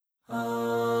Assalamu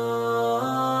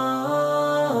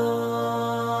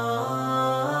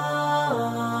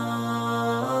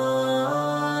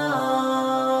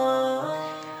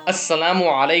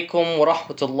alaikum wa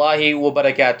rahmatullahi wa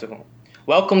barakatuh.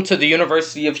 Welcome to the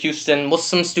University of Houston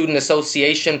Muslim Student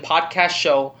Association podcast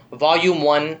show, Volume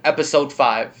 1, Episode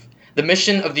 5. The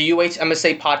mission of the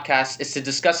UHMSA podcast is to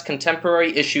discuss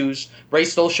contemporary issues,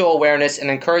 raise social awareness, and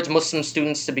encourage Muslim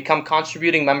students to become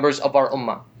contributing members of our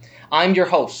ummah. I'm your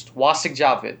host, Wasik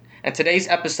Javid, and today's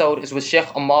episode is with Sheikh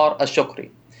Ammar Al-Shukri.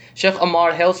 Sheikh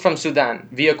Ammar hails from Sudan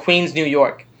via Queens, New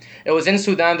York. It was in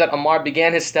Sudan that Ammar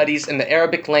began his studies in the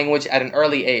Arabic language at an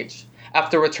early age.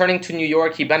 After returning to New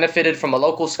York, he benefited from a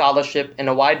local scholarship in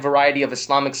a wide variety of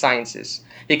Islamic sciences.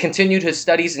 He continued his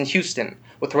studies in Houston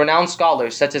with renowned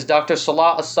scholars such as Dr.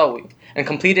 Salah As-Sawi and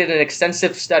completed an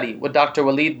extensive study with Dr.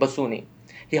 Walid Basuni.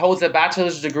 He holds a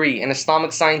bachelor's degree in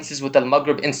Islamic sciences with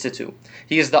Al-Maghrib Institute.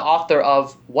 He is the author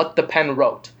of What the Pen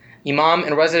Wrote, Imam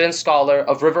and resident scholar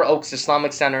of River Oaks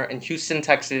Islamic Center in Houston,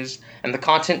 Texas, and the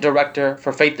content director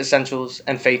for Faith Essentials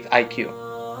and Faith IQ.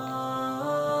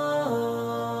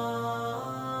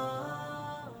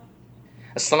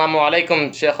 Assalamu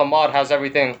alaikum, Sheikh Ammar. How's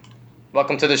everything?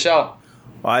 Welcome to the show.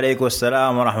 Wa alaikum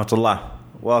assalam wa rahmatullah.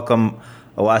 Welcome,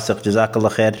 Awasiq.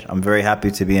 Jazakallah khair. I'm very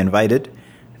happy to be invited.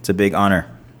 It's a big honor.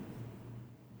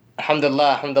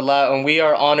 Alhamdulillah, alhamdulillah. And we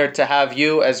are honored to have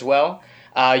you as well.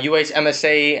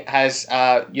 UHMSA has,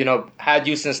 had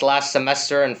you since last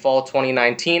semester in fall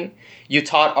 2019. You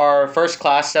taught our first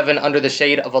class, 7 Under the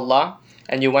Shade of Allah,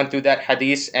 and you went through that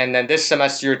hadith. And then this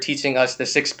semester, you're teaching us the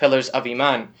 6 pillars of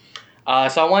Iman.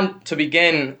 So I want to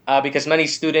begin because many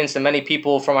students and many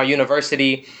people from our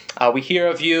university, we hear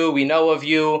of you, we know of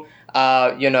you,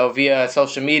 via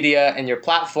social media and your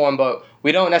platform, but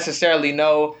we don't necessarily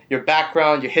know your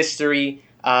background, your history,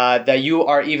 that you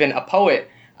are even a poet.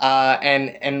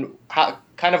 And how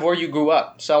kind of where you grew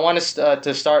up. So I want us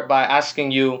to start by asking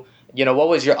you, what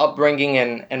was your upbringing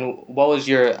and what was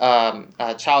your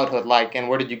childhood like, and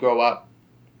where did you grow up?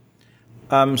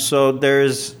 So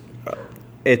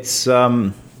it's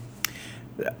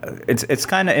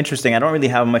kind of interesting. I don't really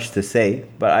have much to say,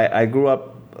 but I grew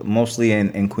up mostly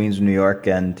in Queens, New York,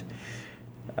 and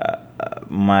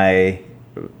my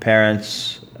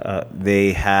parents,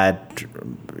 they had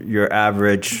your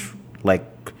average,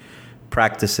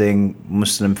 practicing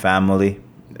Muslim family.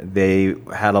 They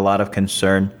had a lot of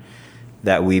concern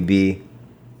that we be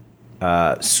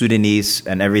Sudanese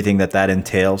and everything that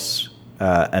entails.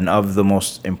 And of the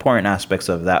most important aspects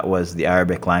of that was the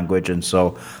Arabic language. And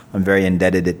so I'm very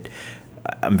indebted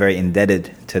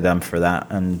to them for that.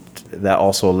 And that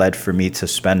also led for me to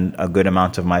spend a good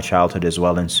amount of my childhood as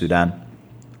well in Sudan.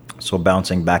 So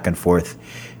bouncing back and forth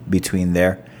between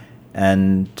there.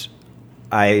 And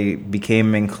I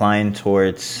became inclined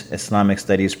towards Islamic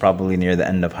studies probably near the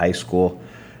end of high school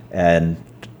and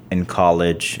in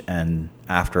college and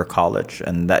after college.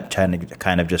 And that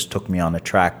kind of just took me on a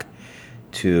track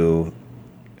to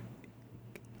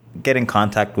get in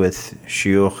contact with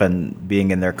shuyukh and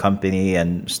being in their company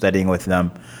and studying with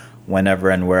them whenever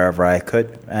and wherever I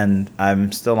could. And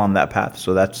I'm still on that path.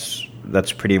 So that's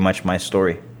pretty much my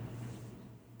story.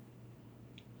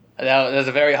 That was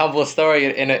a very humble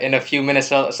story in a few minutes,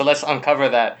 so let's uncover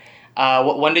that.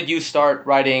 When did you start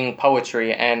writing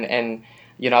poetry? And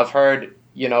I've heard,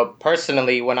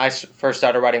 personally, when I first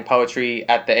started writing poetry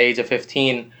at the age of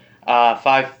 15,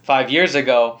 five years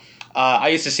ago, I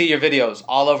used to see your videos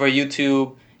all over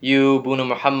YouTube, you, Bunu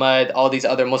Muhammad, all these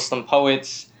other Muslim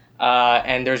poets,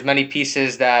 and there's many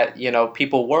pieces that,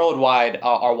 people worldwide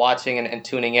are watching and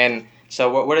tuning in.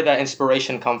 So where did that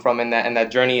inspiration come from in that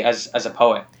journey as a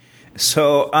poet?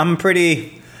 So I'm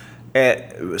with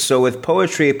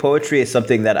poetry is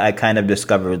something that I kind of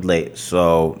discovered late.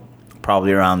 So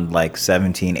probably around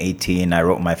 17, 18, I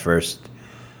wrote my first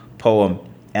poem,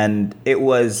 and it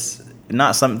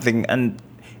wasn't something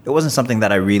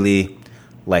that I really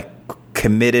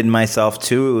committed myself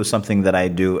to. It was something that I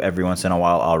do every once in a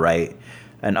while. I'll write,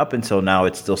 and up until now,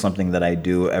 it's still something that I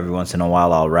do every once in a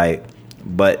while. I'll write,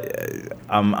 but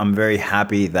I'm very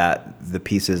happy that the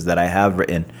pieces that I have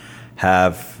written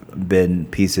have been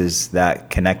pieces that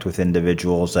connect with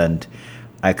individuals, and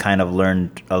I kind of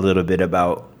learned a little bit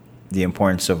about the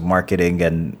importance of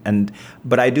marketing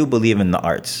but I do believe in the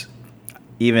arts,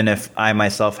 even if I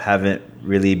myself haven't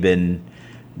really been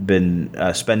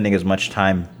spending as much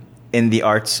time in the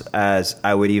arts as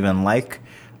I would even like.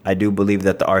 I do believe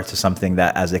that the arts is something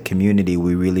that as a community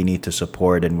we really need to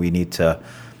support, and we need to,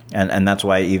 and that's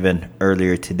why even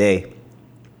earlier today,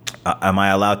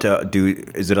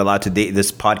 is it allowed to date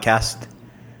this podcast?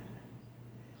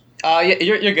 Yeah,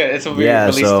 you're good. It's will be Yeah,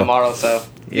 released so tomorrow, so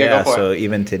yeah, yeah, go for so it.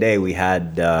 even today we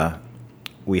had a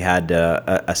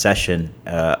session,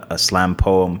 a slam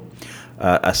poem,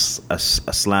 a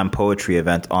slam poetry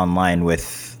event online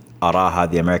with Araha,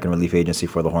 the American Relief Agency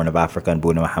for the Horn of Africa, and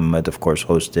Buna Muhammad, of course,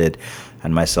 hosted,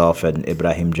 and myself and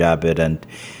Ibrahim Jabir, and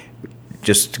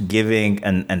just giving,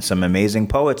 and some amazing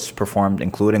poets performed,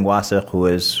 including Wasiq, who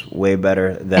is way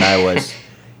better than I was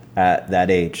at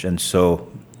that age. And so,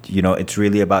 it's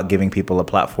really about giving people a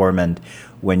platform. And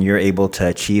when you're able to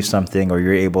achieve something, or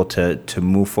you're able to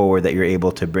move forward, that you're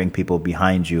able to bring people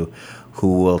behind you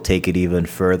who will take it even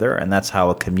further. And that's how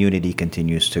a community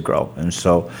continues to grow. And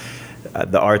so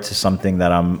the arts is something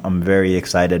that I'm very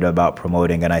excited about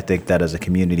promoting. And I think that as a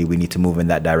community, we need to move in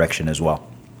that direction as well.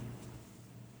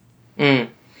 Mm.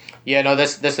 Yeah, no,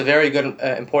 that's a very good,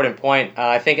 important point.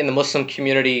 I think in the Muslim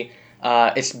community,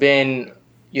 it's been,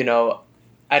 you know,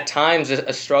 at times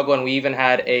a struggle, and we even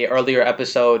had a earlier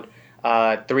episode,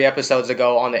 3 episodes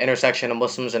ago, on the intersection of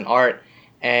Muslims and art.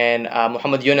 And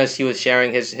Muhammad Yunus, he was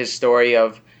sharing his story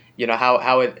of,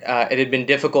 how it had been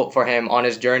difficult for him on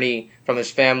his journey from his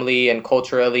family and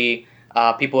culturally,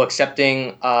 people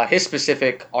accepting his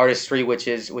specific artistry, which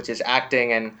is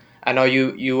acting. And I know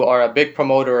you are a big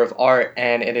promoter of art,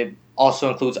 and it also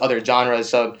includes other genres.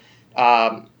 So,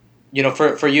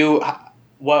 for you,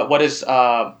 what is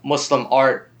Muslim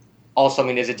art? Also, I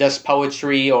mean, is it just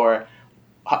poetry, or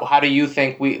how do you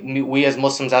think we as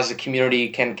Muslims, as a community,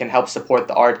 can help support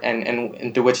the art,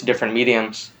 and through which different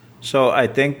mediums? So I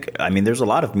mean, there's a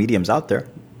lot of mediums out there.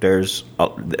 There's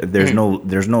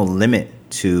Mhm. no limit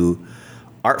to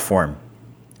art form,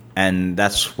 and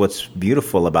that's what's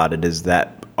beautiful about it, is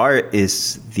that art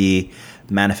is the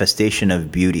manifestation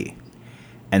of beauty.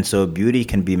 And so beauty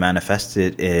can be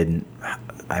manifested in,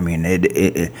 I mean,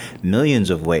 millions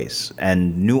of ways,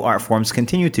 and new art forms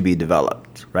continue to be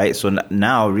developed, right? So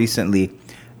now, recently,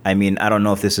 I mean, I don't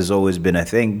know if this has always been a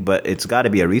thing, but it's got to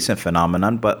be a recent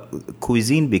phenomenon. But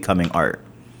cuisine becoming art,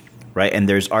 right? And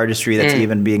there's artistry that's Mm.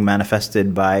 even being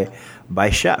manifested by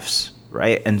chefs,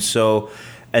 right? And so,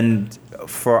 and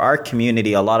for our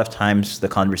community, a lot of times the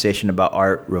conversation about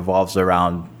art revolves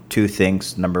around two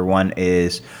things. Number one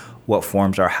is what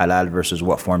forms are halal versus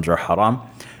what forms are haram.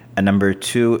 And number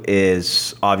two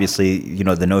is obviously,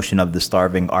 the notion of the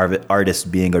starving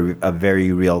artist being a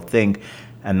very real thing.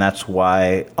 And that's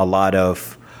why a lot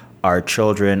of our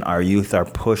children, our youth, are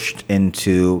pushed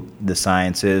into the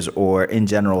sciences, or in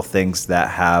general things that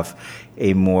have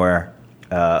a more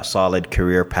solid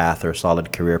career path or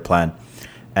solid career plan.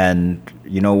 And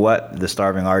you know what? The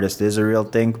starving artist is a real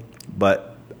thing.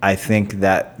 But I think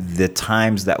that the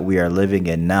times that we are living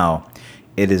in now,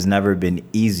 it has never been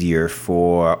easier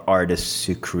for artists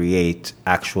to create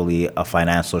actually a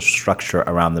financial structure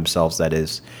around themselves that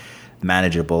is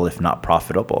manageable, if not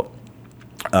profitable.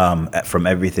 From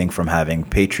everything from having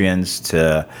Patreons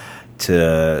to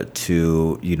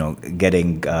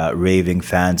getting raving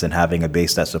fans and having a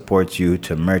base that supports you,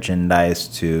 to merchandise,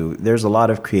 to there's a lot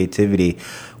of creativity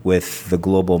with the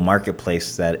global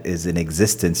marketplace that is in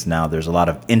existence now. There's a lot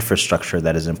of infrastructure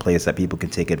that is in place that people can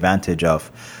take advantage of,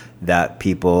 that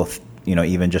people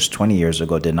even just 20 years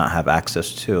ago did not have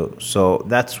access to. So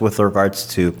that's with regards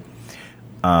to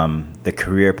the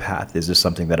career path. Is this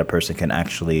something that a person can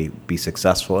actually be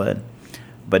successful in?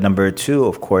 But number two,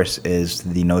 of course, is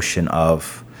the notion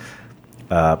of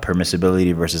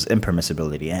permissibility versus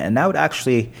impermissibility. And I would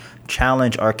actually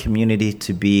challenge our community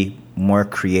to be more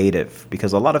creative,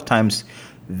 because a lot of times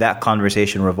that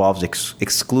conversation revolves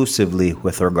exclusively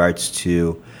with regards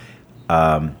to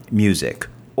music,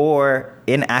 or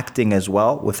in acting as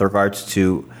well, with regards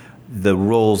to the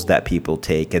roles that people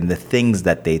take and the things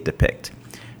that they depict.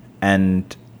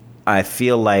 And I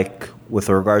feel like with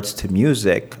regards to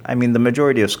music, I mean, the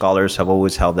majority of scholars have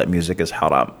always held that music is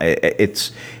haram.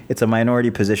 It's a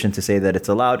minority position to say that it's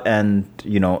allowed, and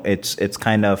it's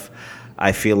kind of,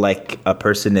 I feel like a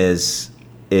person is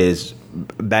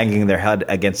banging their head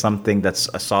against something that's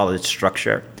a solid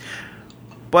structure.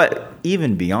 But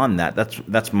even beyond that,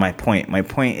 that's my point. My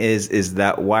point is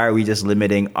that why are we just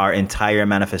limiting our entire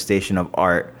manifestation of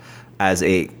art as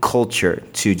a culture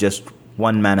to just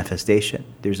one manifestation?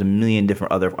 There's a million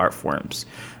different other art forms.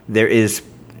 There is,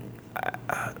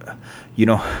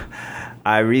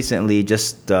 I recently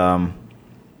just, the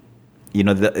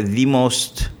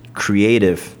most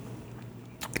creative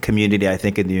community, I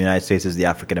think, in the United States is the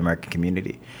African American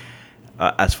community,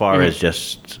 as far as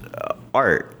just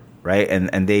art, right?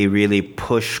 And they really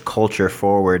push culture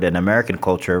forward, and American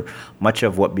culture. Much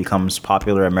of what becomes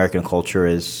popular American culture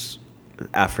is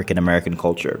African American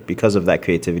culture, because of that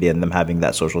creativity and them having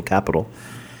that social capital.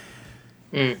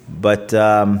 But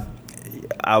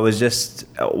I was just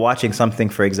watching something,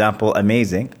 for example,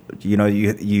 amazing. You know,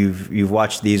 you've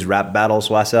watched these rap battles,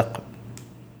 Wasiq.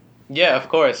 Yeah, of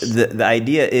course. The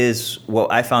idea is,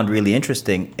 what I found really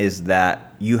interesting is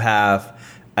that you have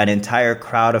an entire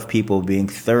crowd of people being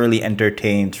thoroughly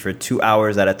entertained for 2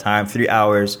 hours at a time, 3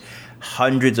 hours,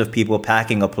 hundreds of people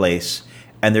packing a place,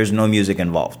 and there's no music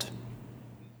involved.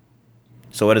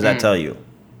 So what does that tell you?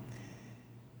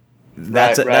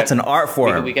 That's an art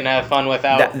form. We can have fun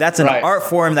without. That's an art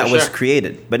form that was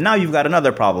created. But now you've got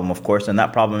another problem, of course, and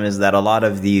that problem is that a lot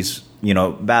of these,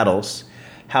 battles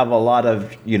have a lot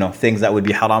of, things that would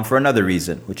be haram for another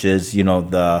reason, which is,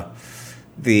 the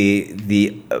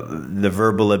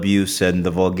verbal abuse and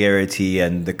the vulgarity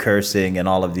and the cursing and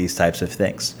all of these types of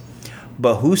things.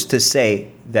 But who's to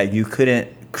say that you couldn't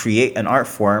create an art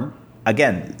form?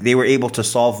 Again, they were able to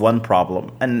solve one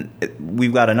problem, and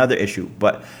we've got another issue.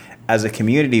 But as a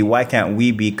community, why can't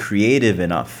we be creative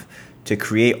enough to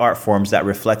create art forms that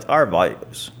reflect our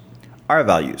values,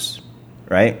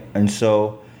 right? And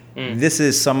so this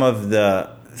is some of the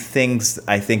things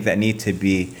I think that need to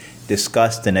be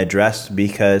discussed and addressed,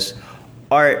 because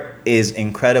art is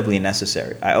incredibly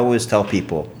necessary. I always tell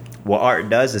people, what art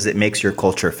does is it makes your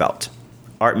culture felt.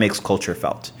 Art makes culture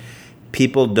felt.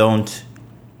 People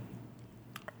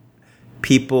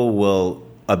will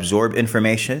absorb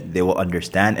information, they will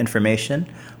understand information,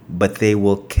 but they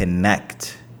will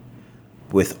connect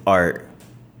with art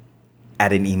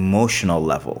at an emotional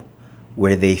level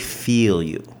where they feel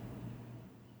you.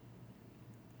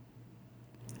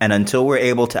 And until we're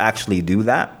able to actually do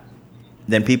that,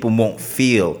 then people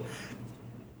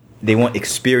they won't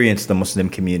experience the Muslim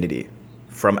community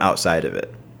from outside of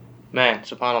it. Man,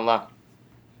 subhanAllah.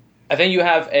 I think you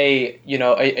have a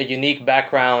unique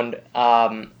background,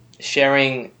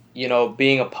 sharing,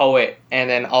 being a poet and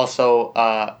then also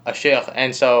a sheikh.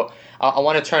 And so I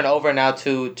want to turn over now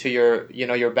to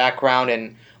your background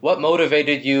and what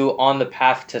motivated you on the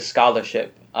path to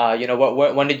scholarship.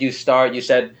 When did you start? You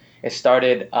said it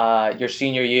started your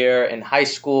senior year in high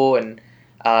school and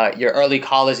your early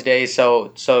college days.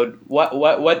 So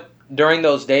what during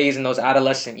those days and those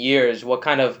adolescent years, what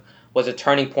kind of was a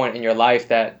turning point in your life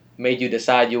that made you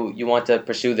decide you want to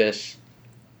pursue this?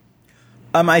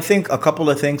 I think a couple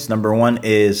of things. Number one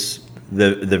is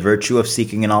the virtue of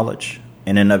seeking knowledge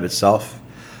in and of itself.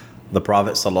 The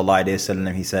Prophet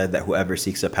ﷺ, he said that whoever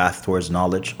seeks a path towards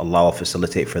knowledge, Allah will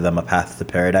facilitate for them a path to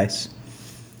paradise.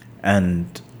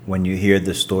 And when you hear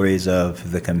the stories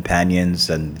of the companions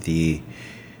and the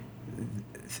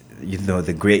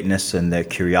greatness and the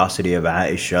curiosity of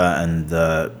Aisha and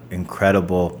the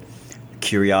incredible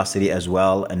curiosity as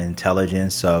well and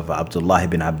intelligence of Abdullah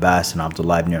ibn Abbas and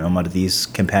Abdullah ibn Umar, these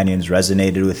companions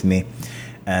resonated with me,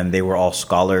 and they were all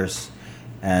scholars.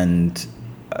 And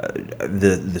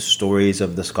the stories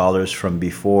of the scholars from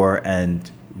before, and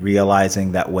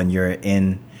realizing that when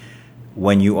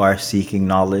you are seeking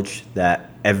knowledge, that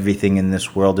everything in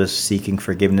this world is seeking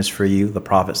forgiveness for you. The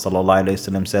Prophet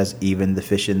ﷺ says, even the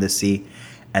fish in the sea,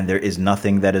 and there is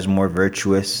nothing that is more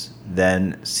virtuous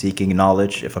than seeking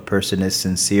knowledge if a person is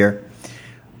sincere.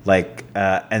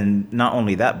 And not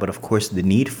only that, but of course the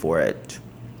need for it.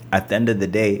 At the end of the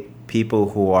day, people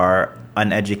who are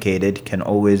uneducated can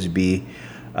always be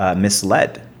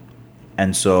misled.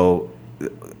 And so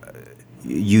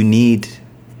you need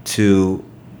to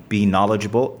be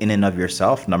knowledgeable in and of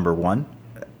yourself, number one,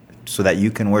 so that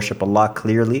you can worship Allah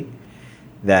clearly,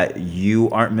 that you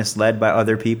aren't misled by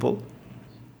other people.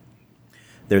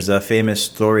 There's a famous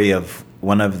story of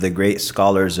one of the great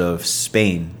scholars of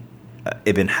Spain,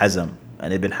 Ibn Hazm.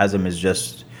 And Ibn Hazm is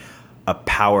just a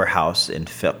powerhouse in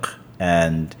fiqh.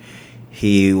 And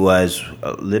he was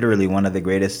literally one of the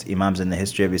greatest imams in the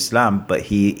history of Islam, but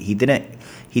he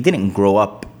didn't grow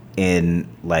up in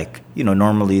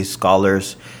normally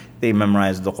scholars, they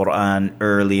memorize the Quran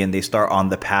early and they start on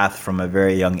the path from a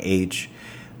very young age.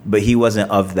 But he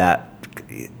wasn't of that.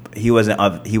 He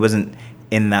wasn't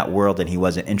in that world, and he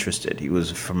wasn't interested. He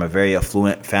was from a very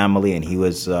affluent family, and he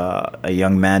was a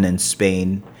young man in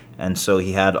Spain, and so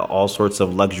he had all sorts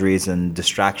of luxuries and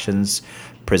distractions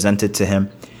presented to him.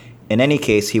 In any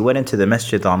case, he went into the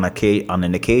masjid on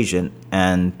an occasion,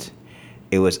 and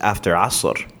it was after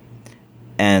Asr,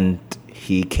 and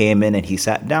he came in and he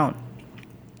sat down.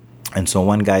 And so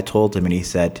one guy told him, and he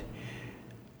said,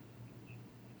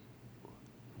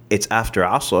 "It's after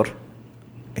Asr."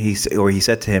 He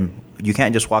said to him, "You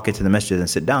can't just walk into the masjid and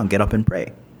sit down. Get up and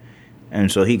pray." And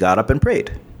so he got up and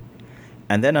prayed.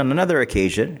 And then on another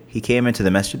occasion, he came into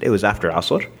the masjid. It was after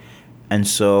Asr. And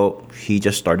so he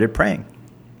just started praying.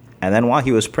 And then while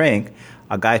he was praying,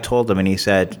 a guy told him, and he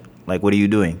said, Like, what are you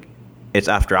doing? It's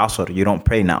after Asr. You don't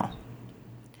pray now.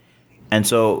 And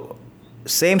so,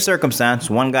 same circumstance.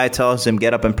 One guy tells him,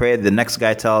 get up and pray. The next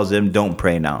guy tells him, don't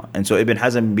pray now. And so Ibn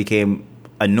Hazm became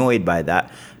annoyed by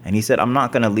that. And he said, I'm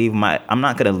not going to leave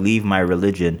my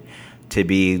religion to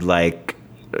be like,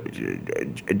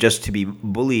 just to be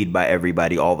bullied by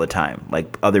everybody all the time.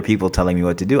 Like other people telling me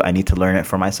what to do. I need to learn it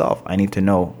for myself. I need to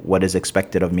know what is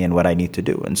expected of me and what I need to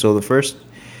do. And so the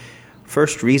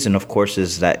first reason, of course,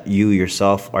 is that you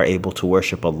yourself are able to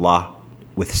worship Allah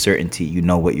with certainty. You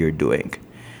know what you're doing.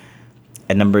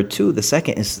 And number two, the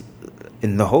second is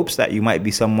in the hopes that you might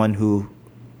be someone who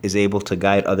is able to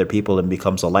guide other people and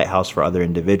becomes a lighthouse for other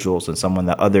individuals and someone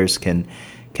that others can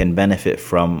benefit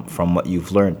from what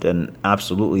you've learned. And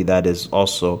absolutely, that is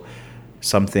also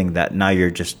something that now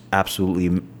you're just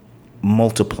absolutely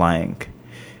multiplying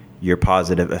your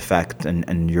positive effect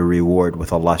and your reward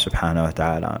with Allah subhanahu wa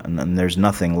ta'ala. And there's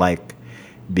nothing like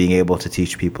being able to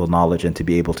teach people knowledge and to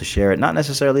be able to share it. Not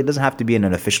necessarily, it doesn't have to be in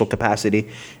an official capacity.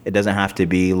 It doesn't have to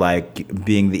be like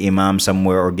being the imam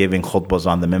somewhere or giving khutbahs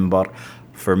on the minbar.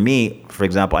 For me, for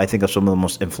example, I think of some of the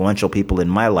most influential people in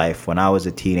my life when I was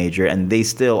a teenager, and they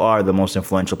still are the most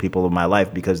influential people in my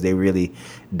life because they really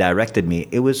directed me.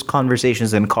 It was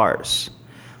conversations in cars.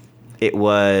 It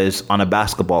was on a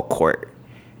basketball court.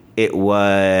 It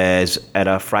was at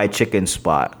a fried chicken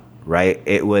spot, right?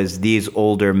 It was these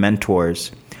older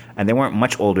mentors, and they weren't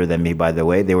much older than me, by the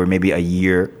way. They were maybe a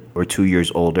year or 2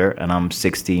 years older, and I'm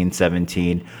 16,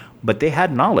 17, but they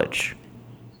had knowledge.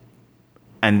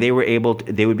 And they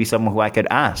would be someone who I could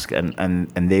ask, and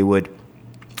they would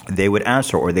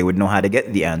answer, or they would know how to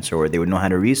get the answer, or they would know how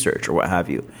to research, or what have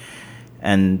you.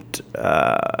 And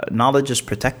knowledge is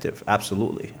protective,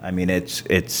 absolutely. I mean,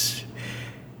 it's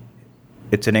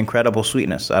an incredible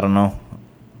sweetness. I don't know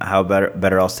how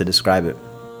better else to describe it.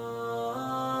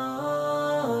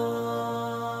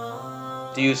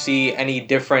 Do you see any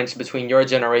difference between your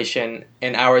generation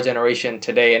and our generation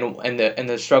today, and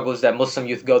the struggles that Muslim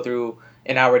youth go through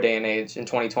in our day and age in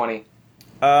 2020?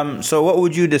 So what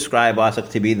would you describe, Asif,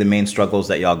 to be the main struggles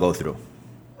that y'all go through?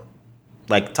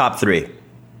 Like top three.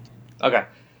 Okay.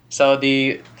 So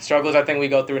the struggles I think we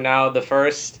go through now, the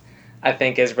first, I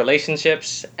think, is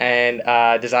relationships and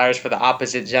desires for the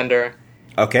opposite gender.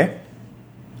 Okay.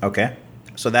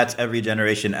 So that's every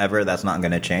generation ever. That's not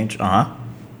going to change.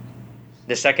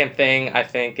 The second thing, I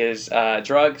think, is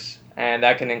drugs. And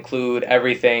that can include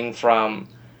everything from...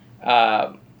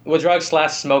 drugs /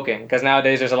 smoking, because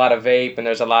nowadays there's a lot of vape and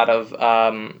there's a lot of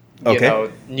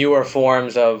newer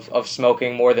forms of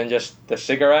smoking more than just the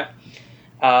cigarette,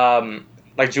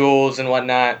 like Juuls and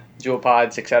whatnot, Juul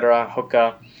pods, etc.,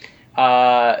 hookah.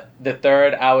 The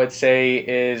third, I would say,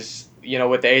 is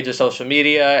with the age of social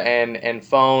media and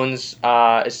phones,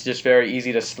 it's just very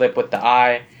easy to slip with the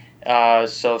eye.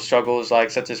 So struggles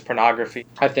such as pornography,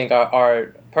 I think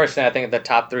are personally, I think the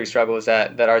top three struggles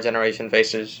that our generation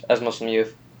faces as Muslim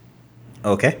youth.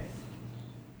 Okay.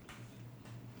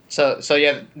 So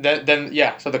yeah,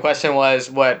 So the question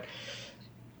was, what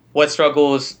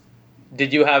struggles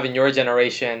did you have in your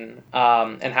generation,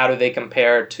 and how do they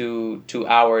compare to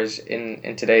ours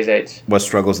in today's age? What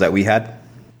struggles that we had?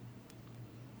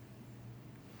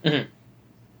 Mm-hmm.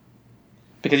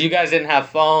 Because you guys didn't have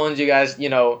phones, you guys,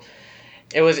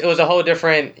 it was a whole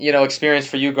different, experience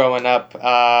for you growing up.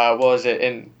 What was it,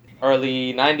 in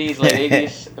early 90s, late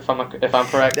 80s, if I'm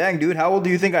correct? Dang, dude, how old do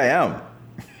you think I am?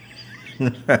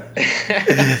 Like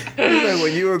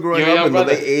when you were growing up in the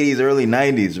late 80s, early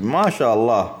 90s,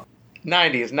 mashallah.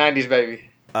 90s, baby.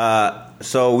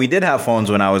 So we did have phones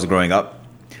when I was growing up.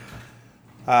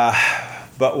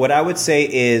 But what I would say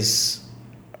is,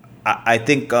 I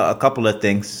think a couple of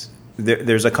things.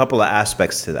 There's a couple of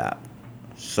aspects to that.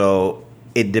 So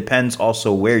it depends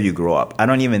also where you grow up. I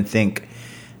don't even think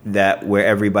that where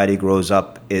everybody grows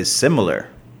up is similar.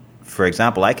 For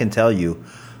example, I can tell you,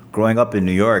 growing up in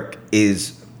New York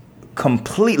is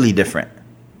completely different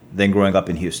than growing up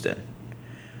in Houston.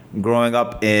 Growing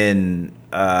up in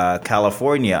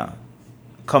California,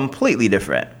 completely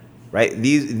different, right?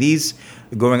 These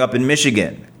growing up in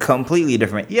Michigan, completely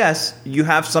different. Yes, you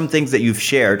have some things that you've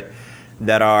shared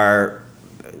that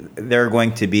they're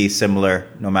going to be similar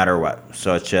no matter what,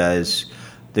 such as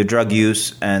the drug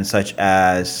use and such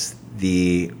as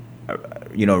the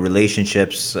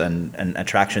relationships and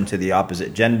attraction to the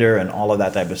opposite gender and all of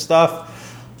that type of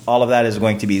stuff. All of that is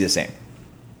going to be the same.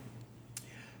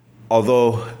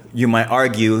 Although you might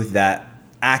argue that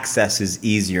access is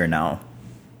easier now.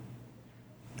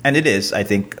 And it is, I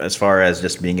think, as far as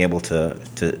just being able to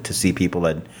see people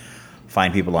and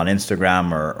find people on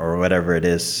Instagram or whatever it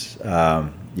is,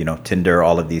 Tinder,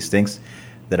 all of these things.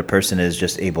 that a person is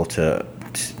just able to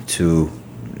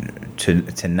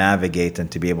to navigate and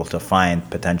to be able to find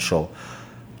potential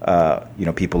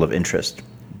people of interest.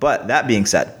 But that being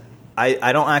said,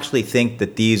 I don't actually think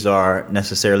that these are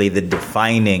necessarily the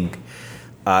defining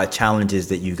challenges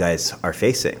that you guys are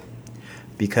facing,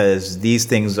 because these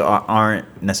things aren't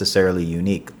necessarily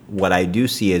unique. What I do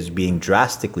see as being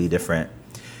drastically different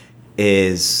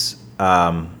is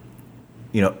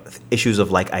issues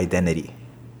of like identity,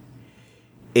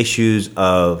 issues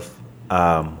of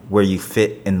where you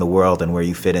fit in the world and where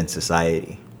you fit in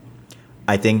society.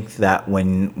 I think that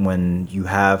when you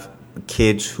have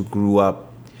kids who grew up,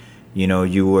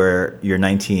 you're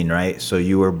 19, right? So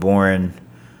you were born,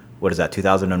 what is that,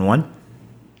 2001?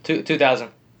 2000.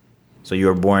 So you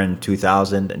were born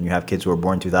 2000, and you have kids who were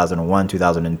born 2001,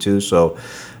 2002. So,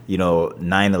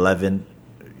 9/11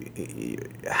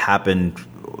 happened.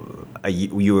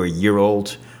 You were a year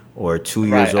old or 2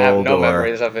 years old. I have no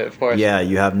memories of it, of course. Yeah,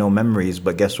 you have no memories.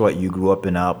 But guess what? You grew up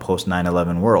in a post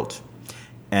 9/11 world,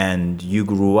 and you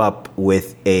grew up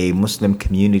with a Muslim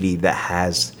community that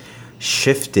has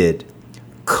shifted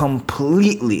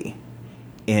completely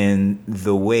in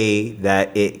the way that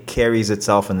it carries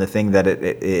itself and the thing that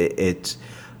it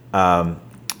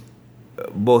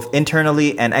both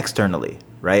internally and externally,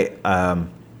 right?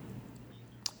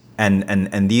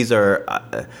 And these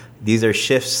are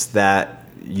shifts that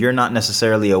you're not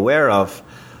necessarily aware of,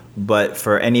 but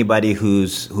for anybody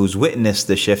who's witnessed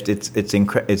the shift,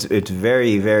 it's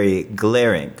very, very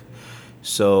glaring.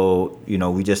 So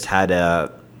we just had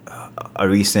a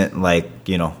recent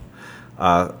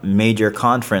major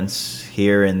conference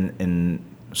here in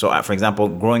so for example,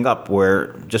 growing up,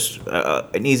 where just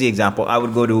an easy example, I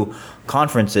would go to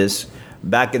conferences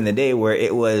back in the day where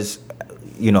it was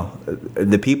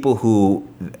the people who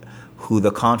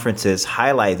the conferences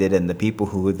highlighted, and the people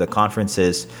who the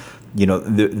conferences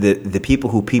the people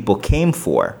who people came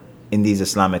for in these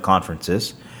Islamic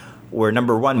conferences were,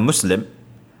 number one, Muslim.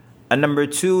 And number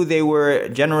two, they were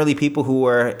generally people who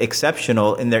were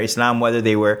exceptional in their Islam, whether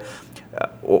they were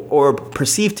or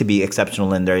perceived to be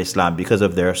exceptional in their Islam because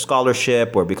of their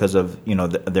scholarship, or because of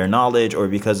their knowledge, or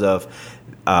because of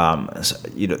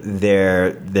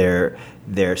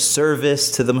their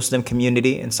service to the Muslim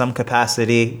community in some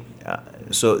capacity.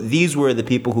 So these were the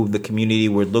people who the community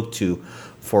would look to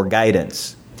for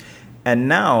guidance. And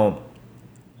now,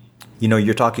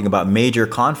 you're talking about major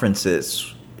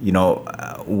conferences,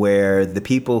 where the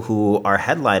people who are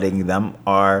headlining them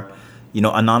are,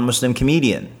 a non-Muslim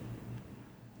comedian,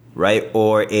 right,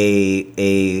 or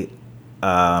a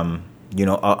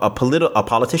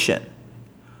politician,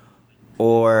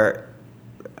 or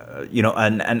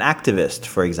an activist,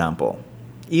 for example.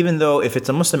 Even though if it's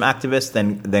a Muslim activist,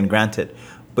 then granted,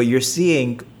 but you're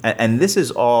seeing, and this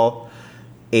is all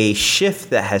a shift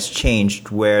that has changed,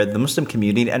 where the Muslim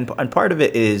community, and part of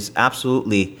it is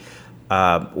absolutely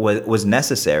was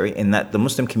necessary, in that the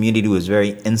Muslim community was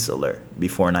very insular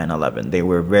before 9/11. They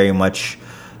were very much,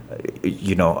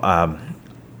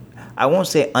 I won't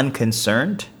say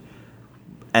unconcerned.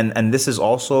 And this is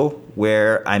also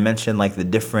where I mentioned like the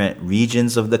different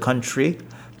regions of the country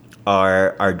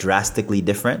are drastically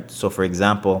different. So for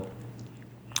example,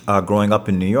 growing up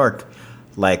in New York,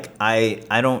 like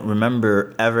I don't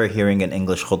remember ever hearing an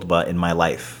English khutbah in my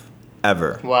life,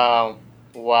 ever. Wow.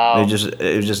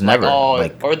 It was just never.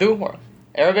 Like Urdu or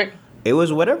Arabic? It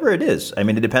was whatever it is. I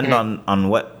mean, it depended on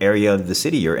what area of the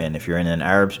city you're in. If you're in an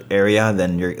Arab area,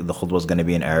 then the khutbah is going to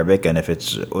be in Arabic, and if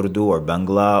it's Urdu or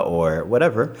Bangla or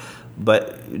whatever.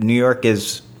 But New York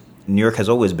has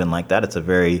always been like that. It's a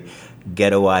very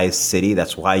ghettoized city.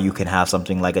 That's why you can have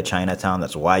something like a Chinatown.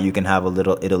 That's why you can have a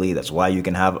Little Italy. That's why you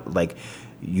can have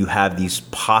you have these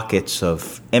pockets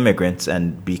of immigrants,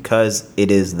 and because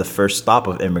it is the first stop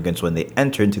of immigrants when they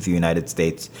enter into the United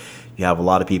States, you have a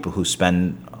lot of people who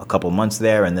spend a couple months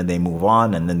there and then they move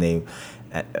on, and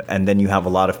then you have a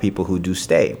lot of people who do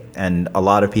stay, and a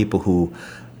lot of people who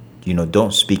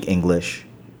don't speak English.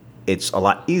 It's a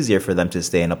lot easier for them to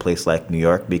stay in a place like New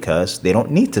York because they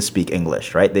don't need to speak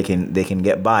English, right? They can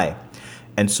get by.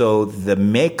 And so the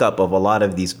makeup of a lot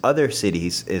of these other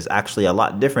cities is actually a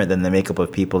lot different than the makeup of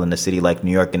people in a city like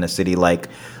New York, in a city like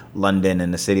London,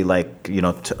 in a city like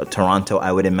Toronto,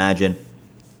 I would imagine.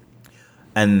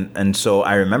 And so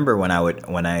I remember when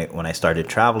I started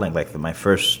traveling, like my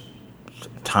first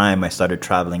time I started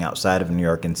traveling outside of New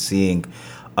York and seeing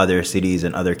other cities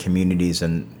and other communities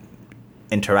and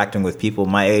interacting with people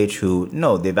my age who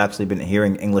they've actually been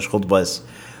hearing English khutbahs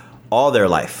all their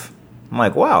life. I'm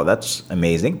like, wow, that's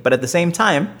amazing. But at the same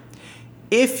time,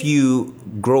 if you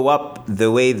grow up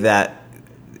the way that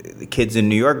the kids in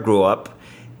New York grew up,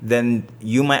 then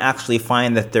you might actually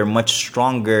find that they're much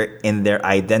stronger in their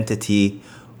identity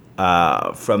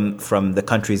from the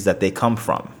countries that they come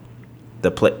from,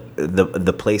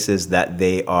 the places that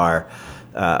they are.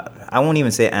 I won't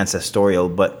even say ancestral,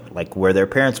 but like where their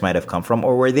parents might have come from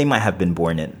or where they might have been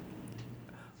born in.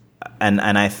 And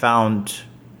I found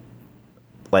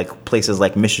like places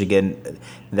like Michigan,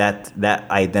 that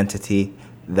identity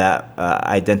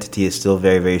is still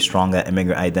very, very strong, that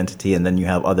immigrant identity. And then you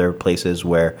have other places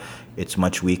where it's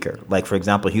much weaker. Like, for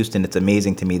example, Houston, it's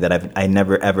amazing to me that I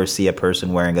never ever see a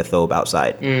person wearing a thobe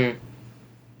outside. Mm.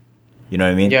 You know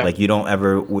what I mean? Yeah. Like, you don't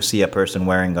ever see a person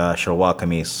wearing a shalwar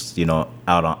kameez,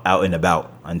 out and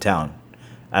about in town.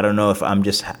 I don't know if I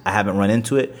haven't run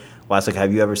into it. Well, it's like,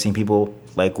 have you ever seen people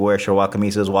like wear shalwar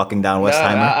kameezes walking down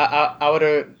Westheimer?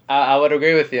 I would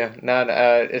agree with you. Not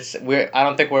I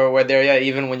don't think we're there yet.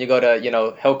 Even when you go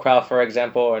to Hillcrest, for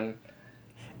example, and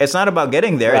it's not about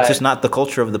getting there. Right. It's just not the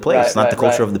culture of the place. It's not the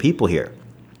culture of the people here.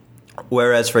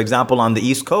 Whereas, for example, on the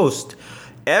East Coast,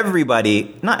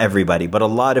 not everybody, but a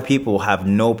lot of people have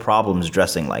no problems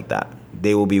dressing like that.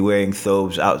 They will be wearing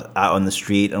thobes out on the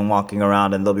street and walking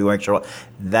around, and they'll be wearing shalwar.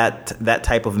 That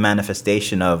type of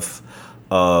manifestation of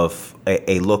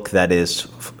a look that is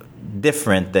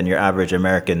different than your average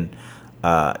American,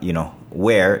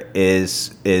 wear is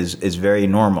very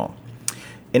normal.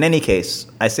 In any case,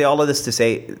 I say all of this to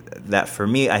say that for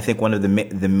me, I think one of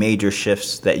the major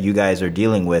shifts that you guys are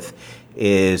dealing with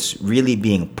is really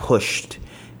being pushed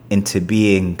into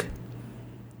being,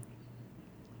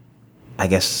 I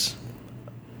guess,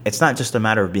 it's not just a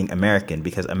matter of being American,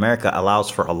 because America allows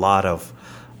for a lot of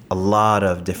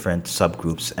different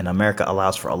subgroups, and America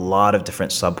allows for a lot of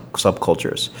different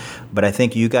subcultures. But I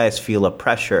think you guys feel a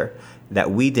pressure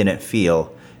that we didn't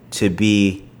feel to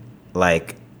be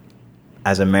like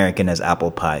as American as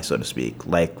apple pie, so to speak,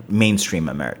 like mainstream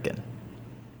American.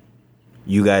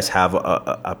 You guys have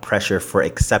a pressure for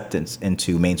acceptance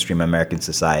into mainstream American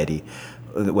society,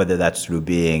 whether that's through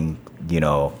being,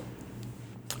 through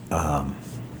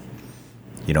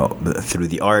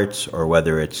the arts, or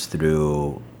whether it's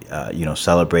through,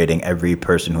 celebrating every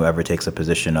person who ever takes a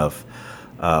position of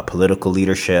political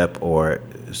leadership, or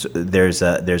there's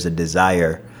a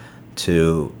desire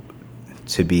to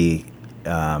be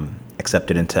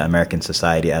accepted into American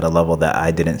society at a level that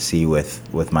I didn't see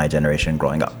with my generation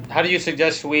growing up. How do you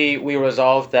suggest we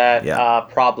resolve that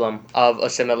problem of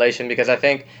assimilation? Because I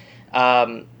think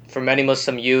for many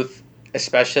Muslim youth,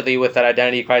 especially with that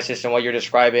identity crisis and what you're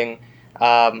describing,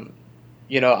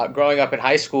 growing up in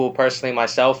high school, personally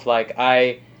myself, like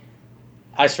I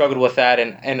struggled with that,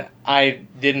 and I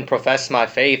didn't profess my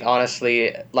faith,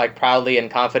 honestly, like proudly and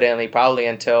confidently, probably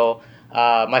until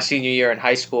my senior year in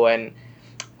high school. And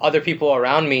other people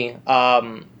around me,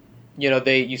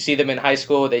 you see them in high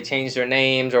school, they change their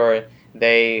names, or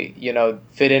they,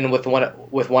 fit in with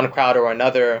one crowd or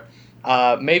another.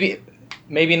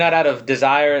 Maybe not out of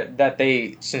desire that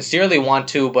they sincerely want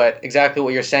to, but exactly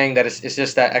what you're saying, that it's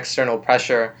just that external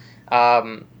pressure.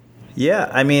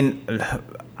 Yeah, I mean,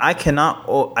 I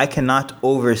cannot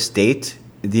overstate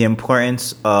the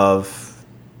importance of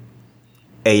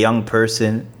a young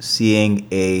person seeing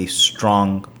a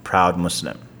strong, proud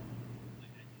Muslim.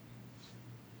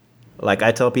 Like,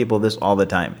 I tell people this all the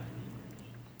time.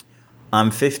 I'm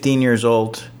 15 years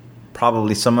old.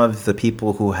 Probably some of the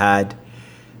people who had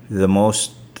the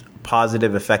most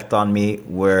positive effect on me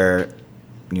were,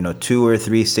 2 or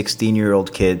 3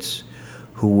 16-year-old kids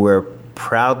who were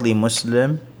proudly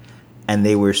Muslim, and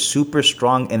they were super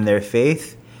strong in their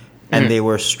faith, and they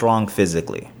were strong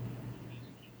physically.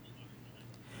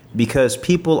 Because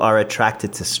people are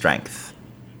attracted to strength.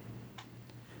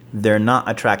 They're not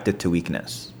attracted to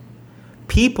weakness.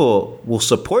 People will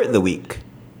support the weak.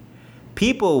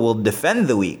 People will defend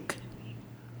the weak.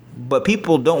 But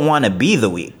people don't want to be the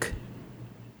weak.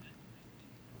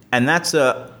 And that's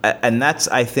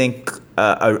I think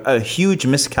a huge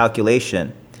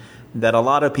miscalculation that a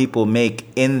lot of people make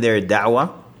in their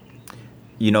da'wah.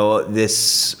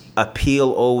 This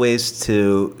appeal always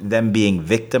to them being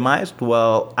victimized.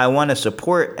 Well, I want to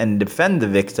support and defend the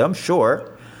victim, sure.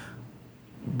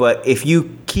 But if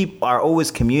you are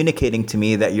always communicating to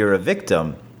me that you're a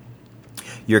victim,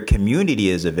 your community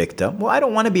is a victim, well, I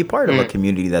don't want to be part of a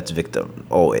community that's victim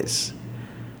always.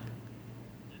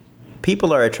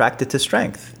 People are attracted to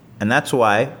strength. And that's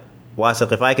why,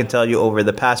 Wasaq, if I can tell you over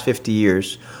the past 50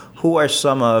 years, who are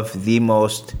some of the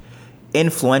most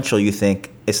influential, you think,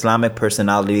 Islamic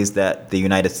personalities that the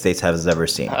United States has ever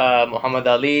seen? Muhammad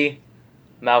Ali,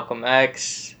 Malcolm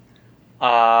X,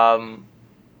 and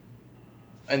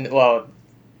well,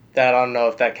 that I don't know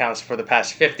if that counts for the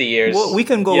past 50 years. Well, we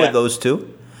can go with those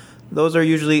two. those are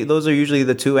usually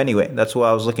the two anyway. That's what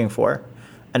I was looking for,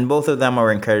 and both of them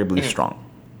are incredibly strong,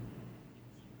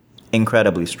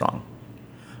 incredibly strong.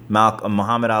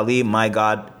 Muhammad Ali, my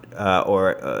God,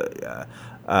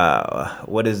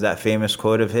 what is that famous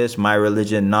quote of his? My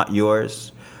religion, not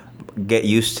yours. Get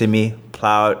used to me,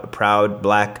 proud,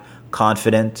 black,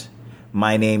 confident.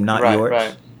 My name, not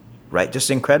yours. Right, just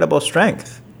incredible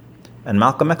strength. And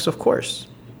Malcolm X, of course,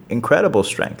 incredible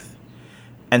strength.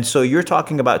 And so you're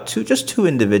talking about two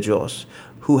individuals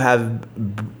who have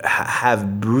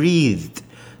breathed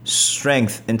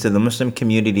strength into the Muslim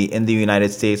community in the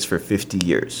United States for 50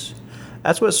 years.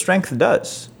 That's what strength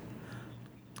does.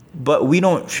 But we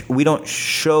don't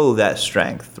show that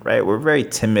strength, right? We're very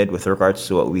timid with regards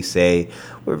to what we say.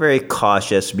 We're very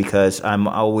cautious because I'm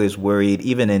always worried,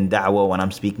 even in da'wah, when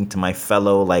I'm speaking to my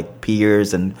fellow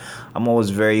peers, and I'm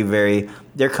always very, very,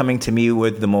 they're coming to me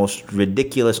with the most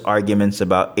ridiculous arguments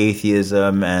about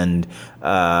atheism and,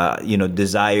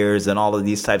 desires and all of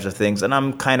these types of things. And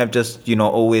I'm kind of just,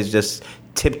 always just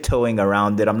tiptoeing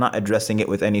around it. I'm not addressing it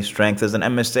with any strength. As an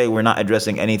MSA, we're not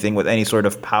addressing anything with any sort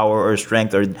of power or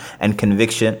strength and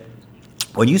conviction.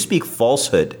 When you speak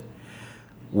falsehood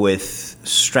with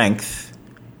strength,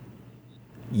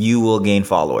 you will gain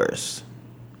followers.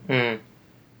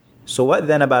 So what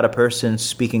then about a person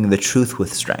speaking the truth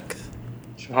with strength?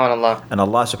 SubhanAllah. And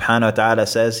Allah subhanahu wa ta'ala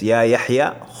says, Ya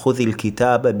Yahya, khudhil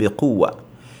kitaba biquwwa.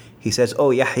 He says,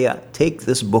 oh Yahya, take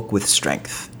this book with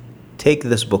strength. Take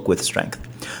this book with strength.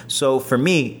 So for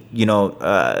me,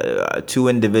 two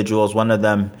individuals, one of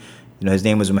them, his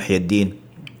name was Muhyiddin,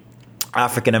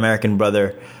 African-American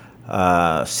brother,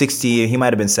 60, he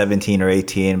might have been 17 or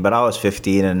 18, but I was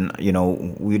 15 and,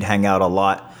 we'd hang out a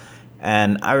lot.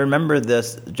 And I remember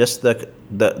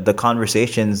the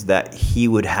conversations that he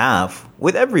would have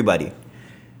with everybody,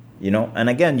 and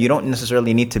again, you don't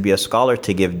necessarily need to be a scholar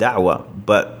to give da'wah,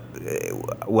 but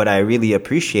what I really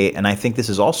appreciate, and I think this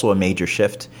is also a major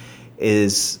shift,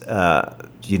 is,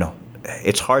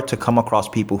 it's hard to come across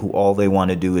people who all they want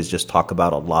to do is just talk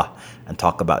about Allah and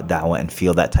talk about da'wah and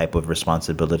feel that type of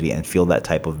responsibility and feel that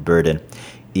type of burden,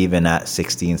 even at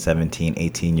 16, 17,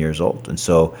 18 years old. And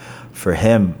so for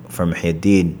him, for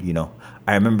Muhyiddin,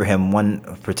 I remember him, one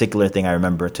particular thing I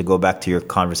remember, to go back to your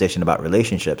conversation about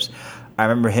relationships, I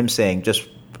remember him saying, just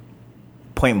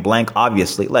point blank,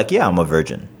 obviously, yeah, I'm a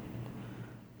virgin.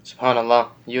 SubhanAllah,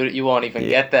 you won't even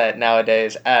get that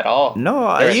nowadays at all.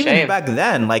 No, even back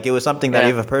then, it was something that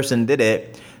if a person did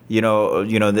it,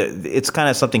 it's kind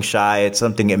of something shy. It's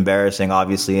something embarrassing,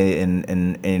 obviously,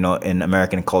 in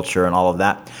American culture and all of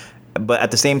that. But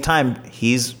at the same time,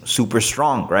 he's super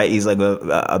strong, right? He's like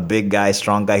a big guy,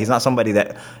 strong guy. He's not somebody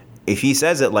that, if he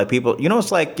says it, people,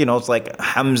 it's like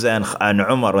Hamza and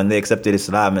Umar when they accepted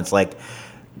Islam. It's like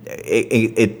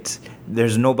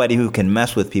there's nobody who can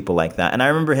mess with people like that. And I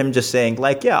remember him just saying,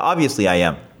 yeah, obviously I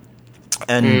am.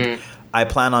 And I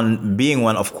plan on being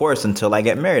one, of course, until I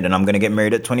get married. And I'm going to get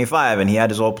married at 25. And he had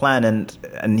his whole plan.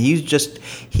 And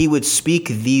he would speak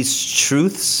these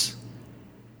truths,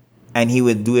 and he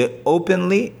would do it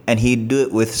openly, and he'd do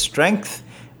it with strength.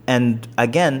 And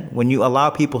again, when you allow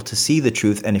people to see the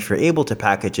truth, and if you're able to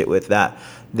package it with that,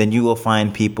 then you will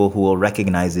find people who will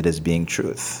recognize it as being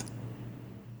truth.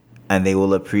 And they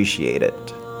will appreciate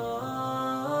it.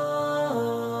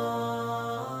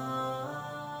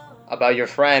 About your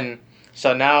friend,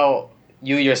 so now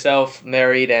you yourself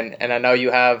married, and I know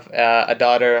you have a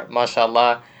daughter,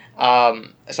 mashallah.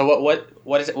 So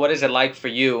what is it like for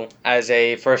you as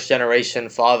a first generation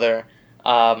father,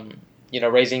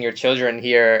 raising your children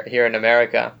here in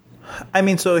America? I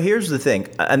mean, so here's the thing,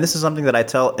 and this is something that I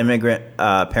tell immigrant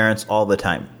parents all the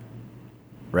time,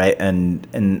 right? And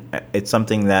it's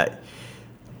something that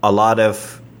a lot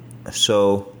of,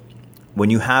 so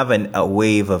when you have a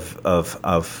wave of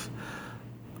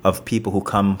people who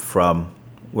come from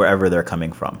wherever they're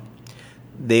coming from,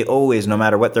 they always, no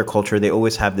matter what their culture, they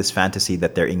always have this fantasy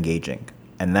that they're engaging.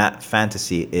 And that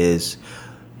fantasy is,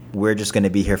 we're just going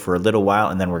to be here for a little while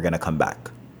and then we're going to come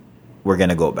back. We're going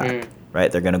to go back,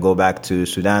 right? They're going to go back to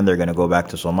Sudan. They're going to go back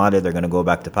to Somalia. They're going to go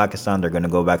back to Pakistan. They're going to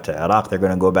go back to Iraq. They're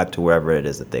going to go back to wherever it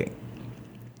is that they...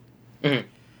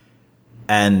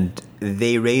 And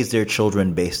they raise their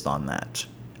children based on that.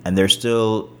 And they're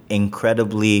still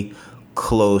incredibly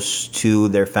close to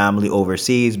their family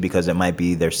overseas, because it might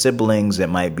be their siblings, it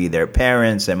might be their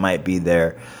parents, it might be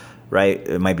their, right?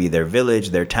 It might be their village,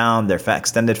 their town, their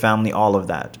extended family, all of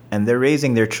that. And they're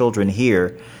raising their children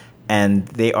here, and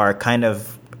they are kind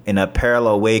of in a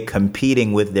parallel way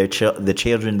competing with the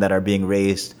children that are being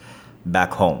raised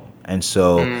back home. And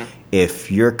so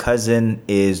if your cousin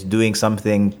is doing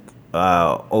something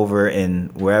over in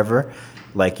wherever,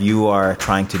 like you are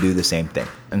trying to do the same thing.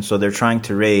 And so they're trying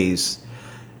to raise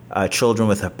children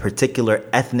with a particular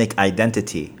ethnic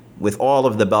identity with all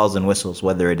of the bells and whistles,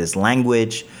 whether it is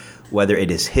language, whether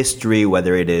it is history,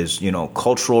 whether it is,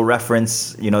 cultural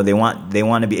reference. They want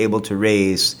to be able to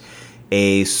raise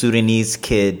a Sudanese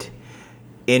kid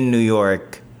in New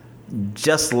York,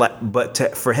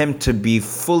 for him to be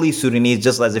fully Sudanese,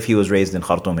 just as if he was raised in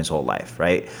Khartoum his whole life,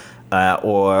 right?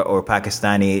 Or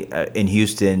Pakistani in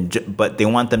Houston, but they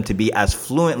want them to be as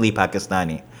fluently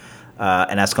Pakistani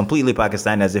and as completely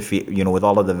Pakistani as if with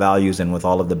all of the values and with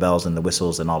all of the bells and the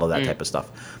whistles and all of that type of stuff.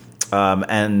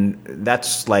 And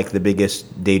that's like the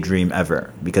biggest daydream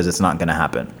ever, because it's not going to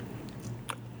happen.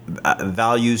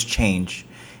 Values change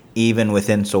even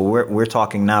within. So we're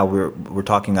talking now. We're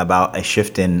talking about a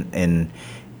shift in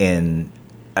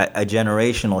a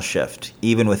generational shift,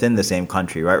 even within the same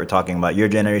country, right? We're talking about your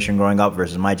generation growing up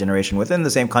versus my generation within the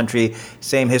same country,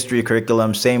 same history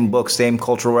curriculum, same books, same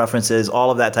cultural references, all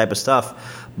of that type of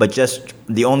stuff. But just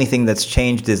the only thing that's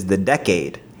changed is the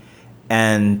decade,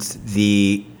 and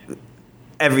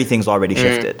everything's already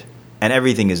shifted, and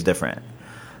everything is different.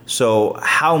 So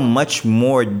how much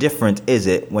more different is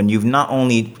it when it's not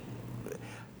only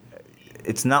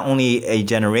a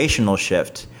generational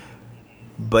shift,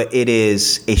 but it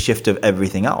is a shift of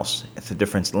everything else. It's a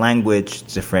different language,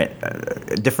 different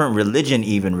religion,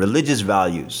 even religious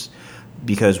values,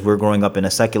 because we're growing up in a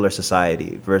secular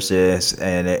society versus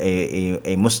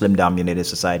a Muslim-dominated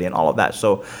society and all of that.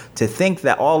 So to think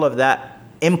that all of that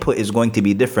input is going to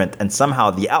be different and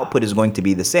somehow the output is going to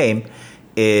be the same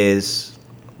is,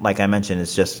 like I mentioned,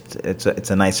 it's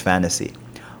a nice fantasy.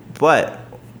 But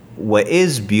what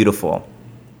is beautiful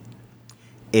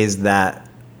is that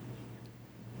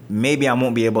maybe I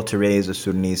won't be able to raise a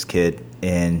Sudanese kid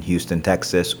in Houston,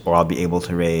 Texas, or I'll be able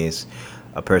to raise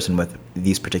a person with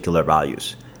these particular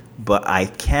values. But I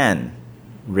can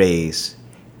raise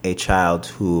a child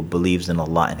who believes in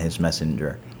Allah and His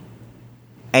Messenger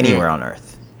anywhere on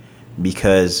earth,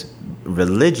 because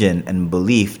religion and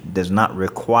belief does not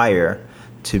require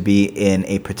to be in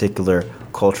a particular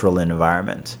cultural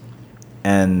environment.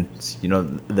 And,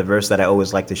 the verse that I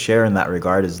always like to share in that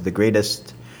regard is the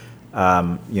greatest,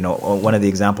 one of the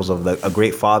examples of a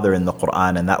great father in the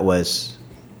Quran, and that was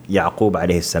Yaqub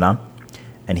alayhi salam.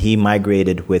 And he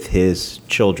migrated with his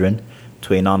children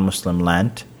to a non-Muslim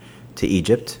land, to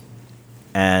Egypt.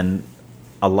 And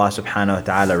Allah subhanahu wa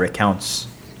ta'ala recounts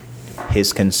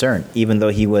his concern, even though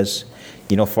he was,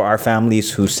 for our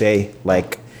families who say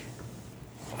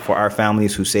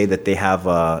that they have,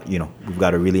 we've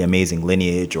got a really amazing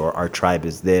lineage, or our tribe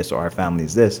is this, or our family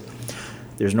is this.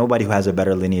 There's nobody who has a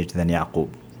better lineage than Yaqub.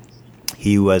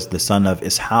 He was the son of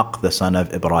Ishaq, the son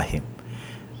of Ibrahim,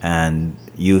 and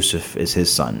Yusuf is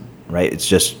his son, right? It's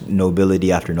just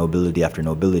nobility after nobility after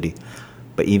nobility.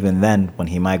 But even then, when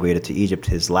he migrated to Egypt,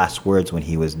 his last words when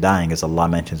he was dying, as Allah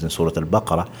mentions in Surah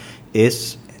Al-Baqarah,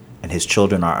 and his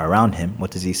children are around him,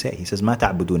 what does he say? He says, مَا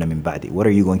تَعْبُدُونَ مِن بَعْدِي? What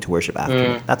are you going to worship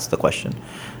after me? That's the question.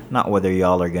 Not whether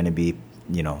y'all are going to be,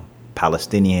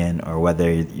 Palestinian, or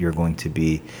whether you're going to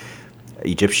be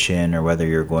Egyptian, or whether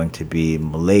you're going to be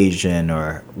Malaysian,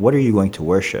 or what are you going to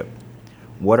worship?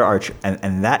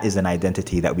 And that is an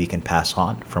identity that we can pass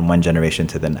on from one generation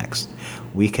to the next.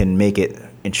 We can make it,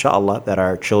 inshallah, that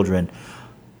our children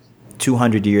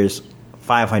 200 years,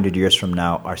 500 years from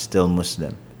now are still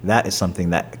Muslim. That is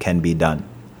something that can be done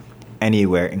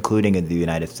anywhere, including in the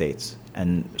United States.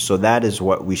 And so that is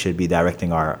what we should be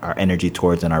directing our energy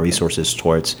towards and our resources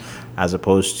towards, as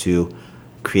opposed to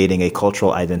creating a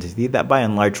cultural identity that by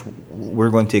and large we're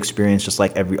going to experience just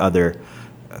like every other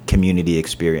community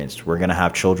experienced. We're going to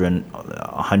have children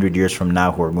 100 years from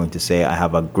now who are going to say, I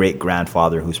have a great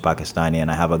grandfather who's Pakistani,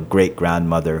 and I have a great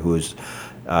grandmother who's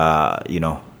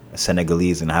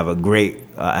Senegalese, and I have a great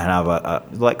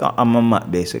a mama,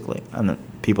 basically, and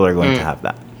people are going to have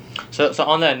that. So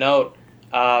on that note,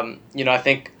 I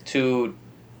think to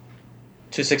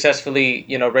successfully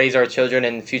raise our children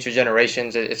in future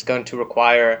generations, it's going to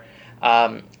require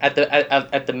at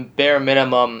the bare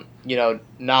minimum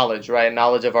knowledge, right?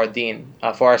 Knowledge of our deen,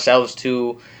 for ourselves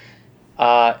to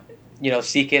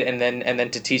seek it and then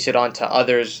to teach it on to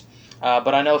others.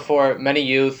 But I know for many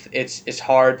youth, it's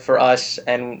hard for us,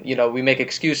 and we make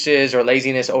excuses, or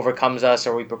laziness overcomes us,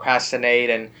 or we procrastinate,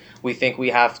 and we think we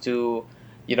have to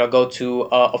go to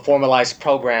a formalized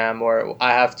program, or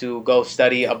I have to go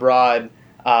study abroad,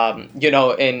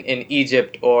 in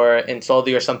Egypt or in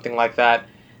Saudi or something like that.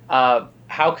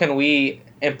 How can we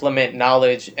implement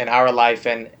knowledge in our life?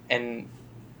 And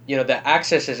the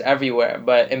access is everywhere,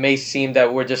 but it may seem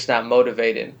that we're just not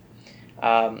motivated.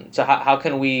 So how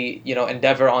can we,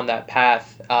 endeavor on that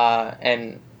path,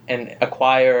 and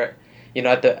acquire,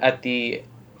 at the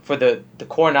for the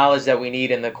core knowledge that we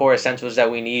need and the core essentials that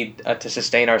we need to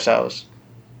sustain ourselves.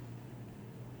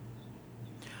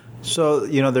 So,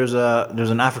 there's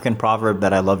an African proverb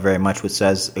that I love very much, which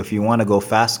says, if you want to go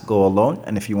fast, go alone,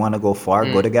 and if you want to go far,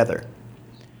 go together.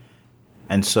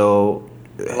 And so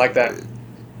I like that.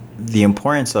 The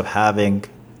importance of having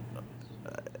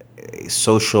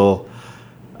social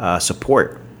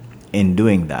support in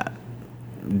doing that.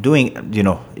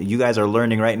 You guys are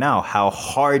learning right now how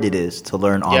hard it is to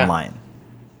learn online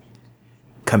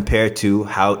compared to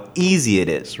how easy it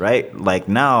is, right? Like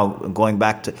now, going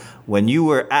back to when you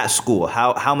were at school,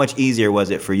 how much easier was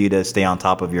it for you to stay on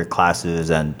top of your classes,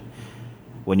 and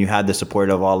when you had the support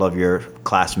of all of your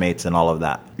classmates and all of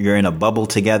that? You're in a bubble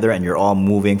together and you're all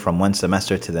moving from one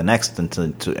semester to the next,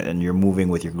 and you're moving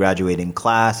with your graduating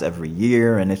class every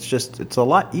year, and it's a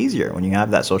lot easier when you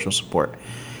have that social support.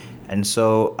 And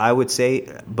so I would say,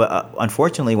 but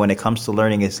unfortunately, when it comes to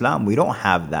learning Islam, we don't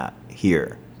have that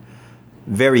here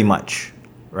very much,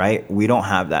 right? We don't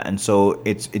have that. And so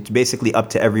it's basically up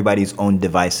to everybody's own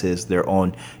devices, their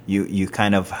own, you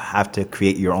kind of have to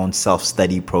create your own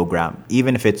self-study program,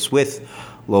 even if it's with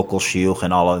local shuyukh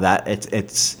and all of that.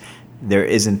 It's there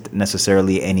isn't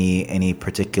necessarily any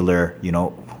particular,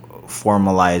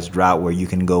 formalized route where you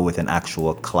can go with an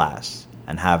actual class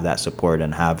and have that support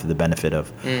and have the benefit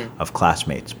of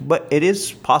classmates. But it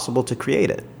is possible to create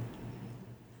it.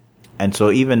 And so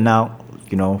even now,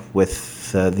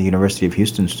 with the University of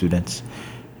Houston students,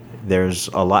 there's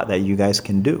a lot that you guys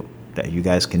can do, that you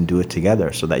guys can do it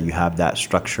together so that you have that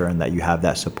structure and that you have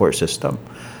that support system,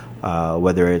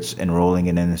 whether it's enrolling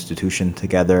in an institution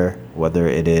together, whether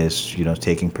it is,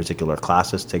 taking particular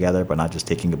classes together, but not just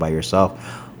taking it by yourself,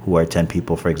 who are 10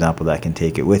 people, for example, that can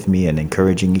take it with me, and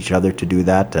encouraging each other to do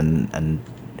that. And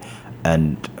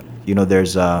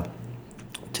there's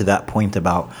to that point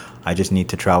about, I just need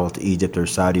to travel to Egypt or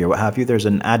Saudi or what have you. There's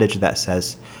an adage that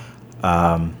says,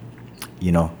 that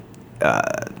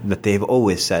they've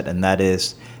always said, and that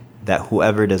is that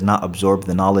whoever does not absorb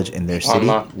the knowledge in their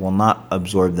city will not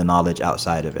absorb the knowledge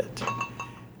outside of it.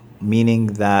 Meaning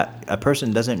that a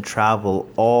person doesn't travel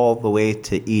all the way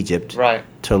to Egypt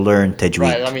to learn tajweed.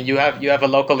 Right. I mean, you have a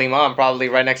local imam probably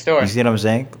right next door. You see what I'm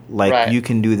saying? Like you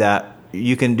can do that.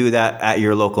 You can do that at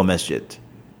your local masjid.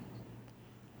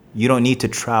 You don't need to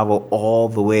travel all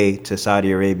the way to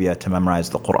Saudi Arabia to memorize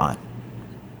the Quran.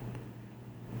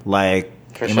 Like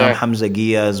Imam Hamza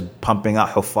Gia is pumping out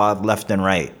Huffaz left and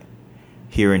right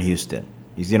here in Houston.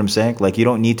 You see what I'm saying? Like, you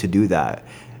don't need to do that.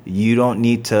 You don't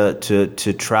need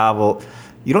to travel.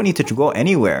 You don't need to go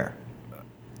anywhere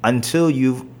until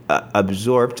you've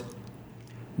absorbed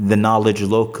the knowledge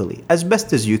locally as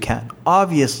best as you can.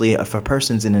 Obviously, if a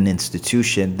person's in an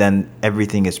institution, then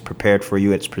everything is prepared for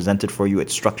you. It's presented for you.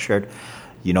 It's structured,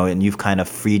 and you've kind of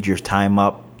freed your time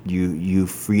up. You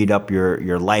freed up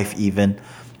your life even.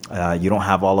 You don't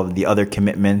have all of the other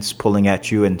commitments pulling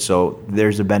at you, and so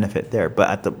there's a benefit there.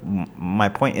 But my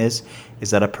point is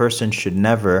that a person should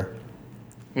never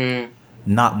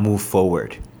not move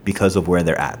forward because of where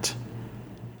they're at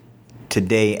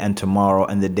today and tomorrow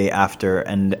and the day after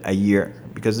and a year,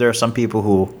 because there are some people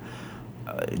who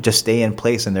just stay in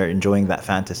place and they're enjoying that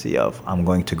fantasy of, I'm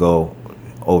going to go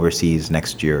overseas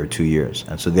next year or 2 years,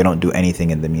 and so they don't do anything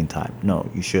in the meantime. No,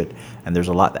 you should, and there's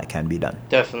a lot that can be done.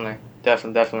 Definitely.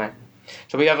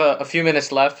 So we have a few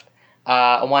minutes left.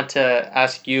 I want to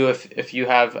ask you if you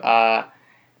have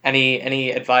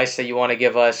any advice that you want to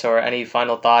give us, or any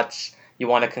final thoughts you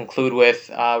want to conclude with.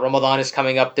 Ramadan is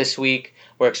coming up this week.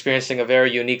 We're experiencing a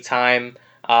very unique time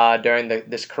during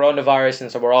this coronavirus,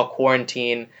 and so we're all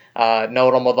quarantined.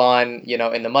 No Ramadan,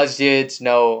 in the masjids,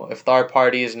 no iftar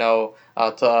parties, no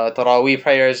Taraweeh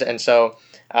prayers. And so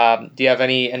do you have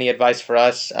any advice for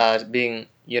us, being,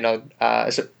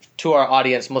 to our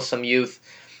audience, Muslim youth,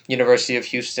 University of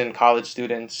Houston college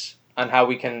students, on how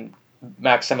we can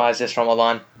maximize this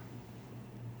Ramadan?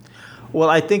 Well,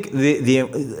 I think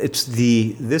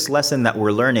this lesson that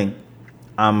we're learning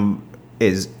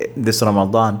is this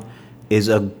Ramadan is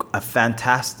a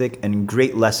fantastic and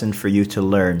great lesson for you to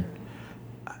learn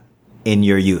in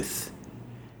your youth.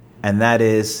 And that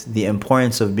is the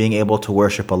importance of being able to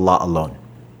worship Allah alone.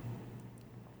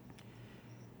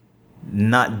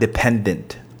 Not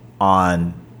dependent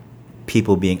on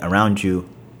people being around you,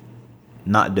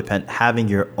 having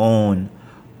your own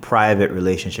private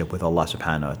relationship with Allah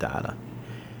subhanahu wa ta'ala.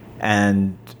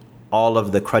 And all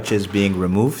of the crutches being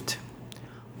removed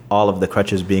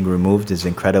is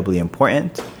incredibly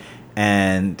important.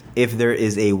 And if there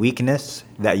is a weakness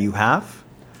that you have,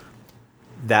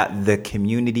 that the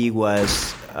community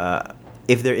was,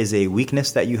 if there is a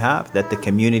weakness that you have, that the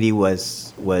community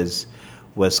was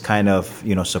kind of,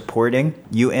 supporting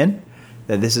you in,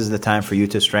 that this is the time for you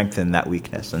to strengthen that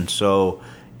weakness. And so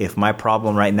if my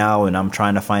problem right now and I'm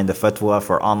trying to find a fatwa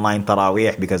for online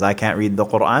tarawih because I can't read the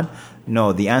Quran,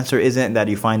 no, the answer isn't that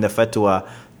you find a fatwa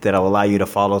that will allow you to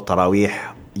follow tarawih,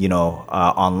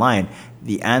 online.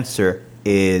 The answer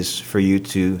is for you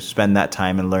to spend that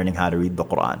time in learning how to read the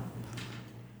Quran,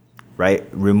 right?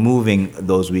 Removing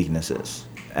those weaknesses.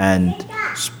 And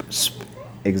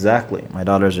exactly, my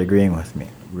daughter's agreeing with me.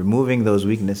 Removing those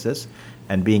weaknesses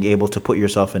and being able to put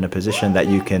yourself in a position that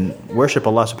you can worship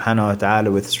Allah subhanahu wa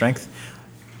ta'ala with strength,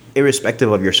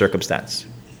 irrespective of your circumstance.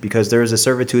 Because there is a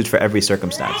servitude for every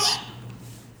circumstance.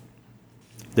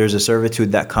 There's a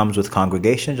servitude that comes with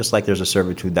congregation, just like there's a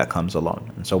servitude that comes alone.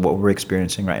 And so what we're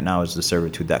experiencing right now is the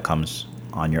servitude that comes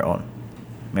on your own.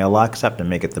 May Allah accept and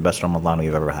make it the best Ramadan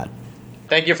we've ever had.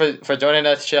 Thank you for joining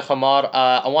us, Sheikh Ammar.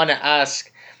 I want to ask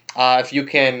if you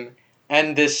can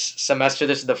end this semester.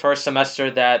 This is the first semester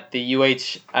that the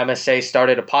UHMSA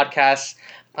started a podcast,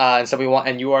 and so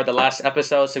you are the last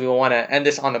episode. So we want to end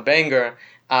this on a banger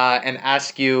and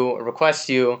request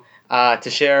you to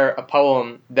share a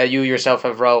poem that you yourself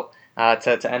have wrote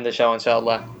to end the show,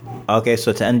 inshallah. Okay,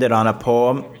 so to end it on a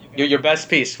poem, your best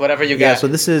piece, whatever you got. Yeah, so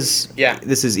this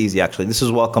is easy actually. This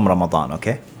is Welcome Ramadan,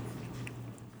 okay?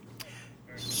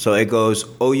 So it goes,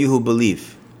 O you who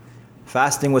believe,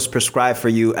 fasting was prescribed for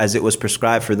you as it was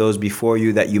prescribed for those before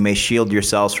you, that you may shield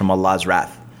yourselves from Allah's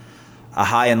wrath. A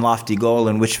high and lofty goal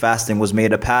in which fasting was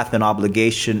made a path and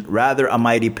obligation, rather a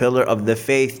mighty pillar of the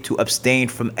faith, to abstain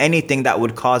from anything that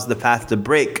would cause the path to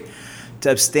break, to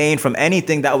abstain from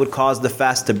anything that would cause the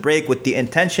fast to break, with the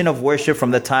intention of worship from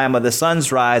the time of the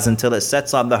sun's rise until it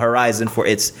sets on the horizon for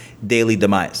its daily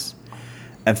demise.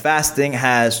 And fasting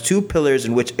has two pillars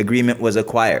in which agreement was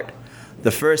acquired.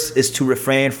 The first is to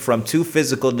refrain from two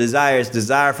physical desires,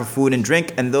 desire for food and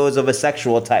drink, and those of a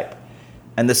sexual type.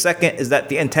 And the second is that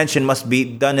the intention must be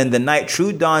done in the night.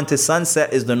 True dawn to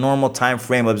sunset is the normal time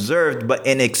frame observed, but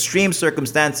in extreme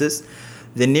circumstances,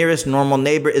 the nearest normal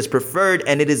neighbor is preferred,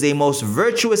 and it is a most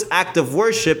virtuous act of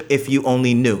worship if you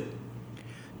only knew.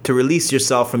 To release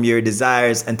yourself from your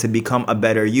desires and to become a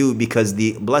better you, because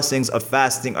the blessings of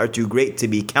fasting are too great to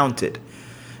be counted,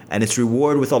 and its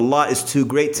reward with Allah is too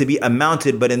great to be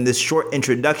amounted. But in this short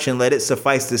introduction, let it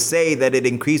suffice to say that it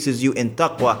increases you in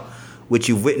taqwa, which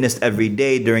you've witnessed every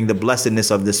day during the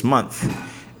blessedness of this month,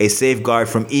 a safeguard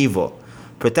from evil,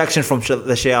 protection from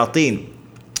the shayateen,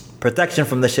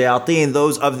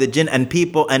 those of the jinn and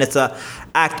people, and it's a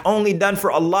act only done for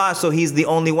Allah, so He's the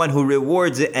only one who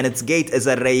rewards it, and its gate is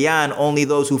a rayyan, only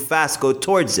those who fast go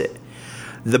towards it.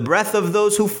 The breath of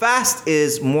those who fast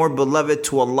is more beloved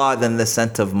to Allah than the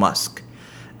scent of musk.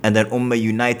 And an ummah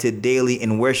united daily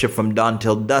in worship from dawn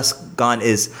till dusk, gone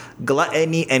is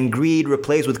gluttony and greed,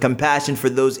 replaced with compassion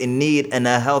for those in need, and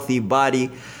a healthy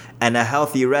body and a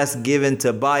healthy rest given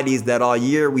to bodies that all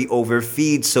year we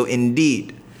overfeed. So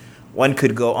indeed, one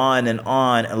could go on and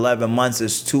on. 11 months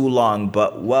is too long,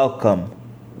 but welcome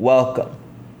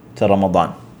to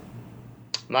Ramadan.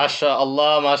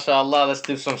 MashaAllah, MashaAllah. Let's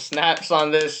do some snaps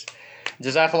on this.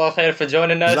 Jazakallah khair for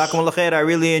joining us. Jazakumullah khair. I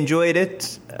really enjoyed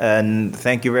it. And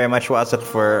thank you very much, Wasaq,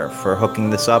 for hooking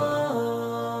this up.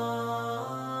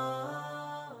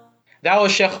 That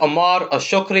was Sheikh Ammar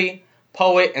Al-Shukri,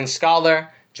 poet and scholar,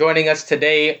 joining us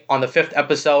today on the 5th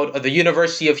episode of the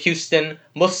University of Houston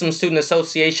Muslim Student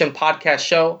Association podcast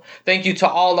show. Thank you to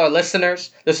all our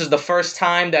listeners. This is the first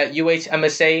time that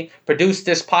UHMSA produced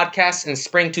this podcast in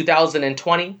spring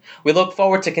 2020. We look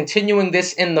forward to continuing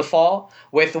this in the fall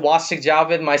with Wasaq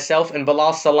Javed, myself, and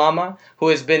Bilal Salama, who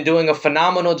has been doing a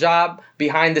phenomenal job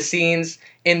behind the scenes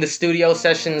in the studio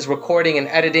sessions, recording and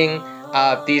editing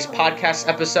these podcast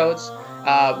episodes.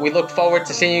 We look forward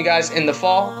to seeing you guys in the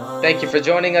fall. Thank you for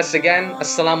joining us again.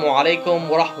 Assalamu alaikum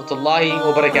wa rahmatullahi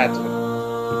wa barakatuh.